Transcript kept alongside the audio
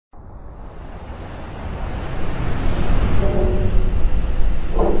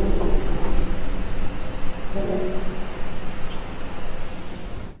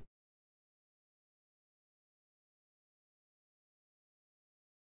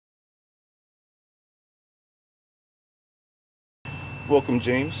Welcome,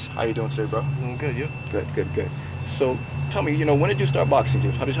 James. How you doing today, bro? Doing good, you? Good, good, good. So, tell me, when did you start boxing,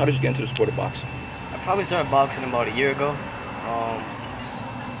 James? How did you get into the sport of boxing? I probably started boxing about a year ago.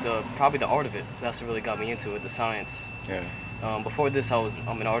 Probably the art of it. That's what really got me into it, the science. Yeah. Before this,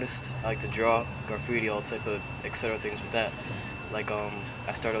 I'm an artist. I like to draw, graffiti, all type of etc. things with that. Like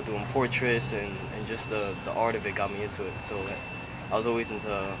I started doing portraits and just the art of it got me into it. So I was always into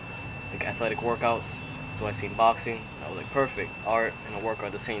like athletic workouts. So I seen boxing. I was like, perfect, art and a workout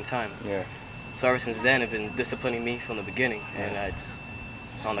at the same time. Yeah. So ever since then, it's been disciplining me from the beginning, and I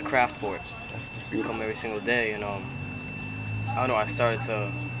found the craft for it. That's beautiful. Come every single day, and I don't know. I started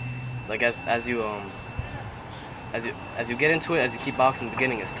to like as you get into it, as you keep boxing. In the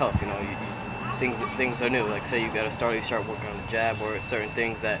beginning, it's tough. Things are new. Like say you start working on the jab or certain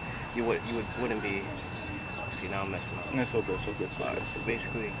things that you wouldn't be. See, now I'm messing up. That's so good, so good. Alright, so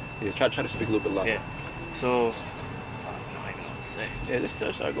basically. Yeah, try to speak a little bit louder. Yeah. So I don't even know what to say. Yeah,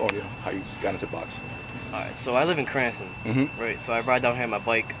 let's start going. How you got into boxing. Alright, so I live in Cranston, right? So I ride down here on my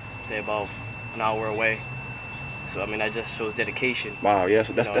bike, say about an hour away. So I mean, that just shows dedication. Wow, yeah.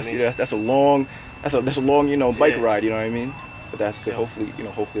 So that's a long bike ride. You know what I mean? But that's good.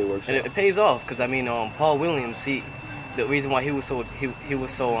 Yeah. Hopefully it works. And it pays off because I mean, Paul Williams, the reason why he was so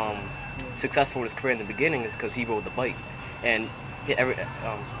successful in his career in the beginning is because he rode the bike, and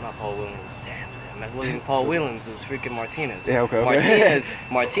not Paul Williams, Paul Williams, it was freaking Martinez. Yeah, okay.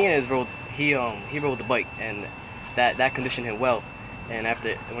 Martinez rode he rode the bike, and that conditioned him well. And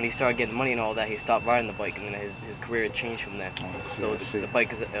when he started getting money and all that, he stopped riding the bike, and then his career changed from there. So the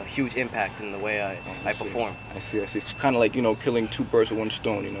bike is a huge impact in the way I perform. I see. It's kind of like killing two birds with one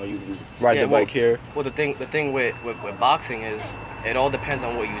stone. You ride the bike here. Well, the thing with boxing is it all depends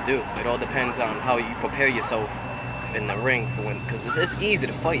on what you do. It all depends on how you prepare yourself in the ring because it's easy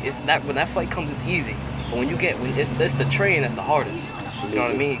to fight. When that fight comes, it's easy. But when it's the training that's the hardest. Absolutely. You know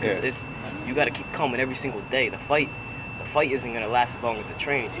what I mean? Because you got to keep coming every single day. The fight isn't gonna last as long as the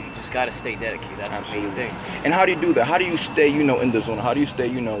training, so you just gotta stay dedicated. That's the main thing. And how do you do that? How do you stay, in the zone? How do you stay,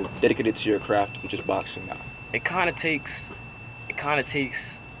 dedicated to your craft, which is boxing now? It kind of takes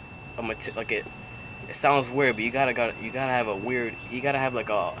it sounds weird, but you gotta have like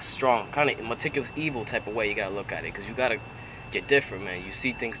a strong kind of meticulous evil type of way. You gotta look at it because you're different, man. You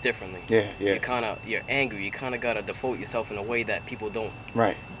see things differently. Yeah. You're angry. You kind of gotta devote yourself in a way that people don't.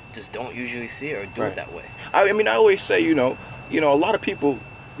 Right. Just don't usually see it or do it that way. I mean, I always say, a lot of people,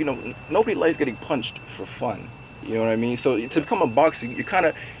 nobody likes getting punched for fun. You know what I mean? So to become a boxer, you're kind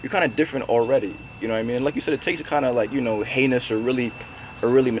of different already. You know what I mean? Like you said, it takes a kind of like heinous or really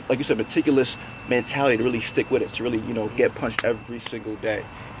like you said, meticulous mentality to really stick with it, to really get punched every single day,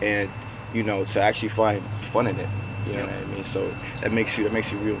 and to actually find fun in it. You know what I mean? So that makes you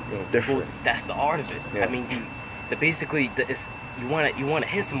real different. Well, that's the art of it. Yeah. I mean, you want to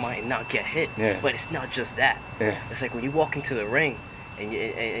hit somebody and not get hit, but it's not just that. Yeah. It's like when you walk into the ring and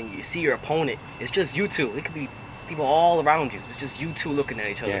you see your opponent, it's just you two. It could be people all around you. It's just you two looking at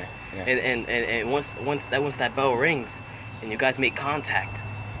each other. Yeah. And once that bell rings and you guys make contact,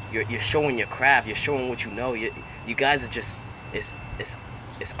 you're showing your craft. You're showing what you know. You guys are just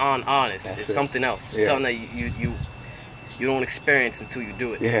it's honest. It's something else. It's something that you don't experience until you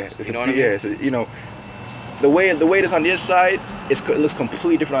do it. Yeah. You know what I mean? So, the way it is on the inside, it looks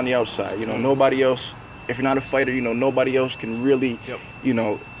completely different on the outside. Nobody else, if you're not a fighter, nobody else can really,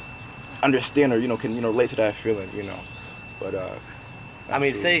 understand or can relate to that feeling. But I mean,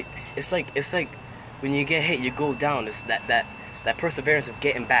 it's like when you get hit, you go down. It's that perseverance of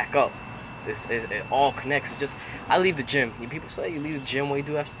getting back up. It all connects. It's just I leave the gym. People say you leave the gym. What do you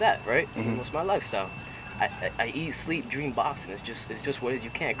do after that, right? What's my lifestyle? I eat, sleep, dream boxing. It's just what it is.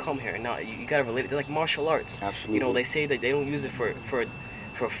 You can't come here and not. You gotta relate it. They're like martial arts. Absolutely. They say that they don't use it for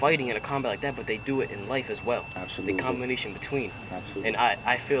fighting in a combat like that, but they do it in life as well. Absolutely. The combination between. Absolutely. And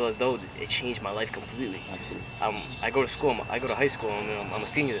I feel as though it changed my life completely. Absolutely. I go to school. I go to high school. I'm a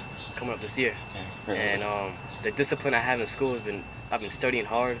senior coming up this year. And the discipline I have in school I've been studying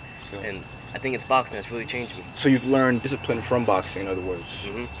hard, and I think it's boxing that's really changed me. So you've learned discipline from boxing, in other words.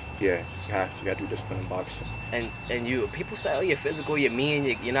 Yeah, you have to do discipline in boxing. And people say, oh, you're physical, you're mean,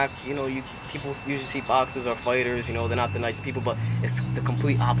 you're not. People usually see boxers or fighters, they're not the nice people, but it's the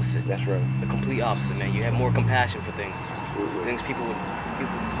complete opposite. That's right. The complete opposite, man. You have more compassion for things. Absolutely. Things people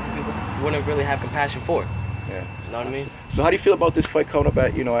wouldn't really have compassion for. Yeah. You know what I mean? So how do you feel about this fight coming up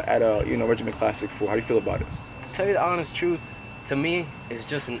at R.E.G.I.M.E.N Classic 4? How do you feel about it? To tell you the honest truth, to me,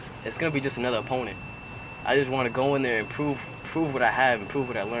 it's gonna be just another opponent. I just want to go in there and prove what I have and prove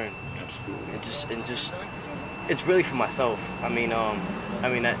what I learned. Absolutely. And just it's really for myself.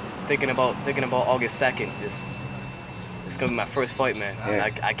 Thinking about August 2nd is it's gonna be my first fight, man. Yeah.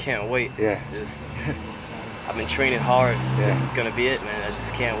 I can't wait. Yeah. I've been training hard. Yeah. This is gonna be it, man. I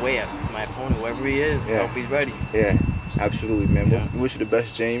just can't wait. My opponent, whoever he is, Yeah. hope he's ready. Yeah, absolutely, man. Yeah. We wish you the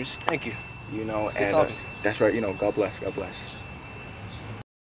best, James. Thank you. You know, It's good and talking to you. that's right. You know, God bless. God bless.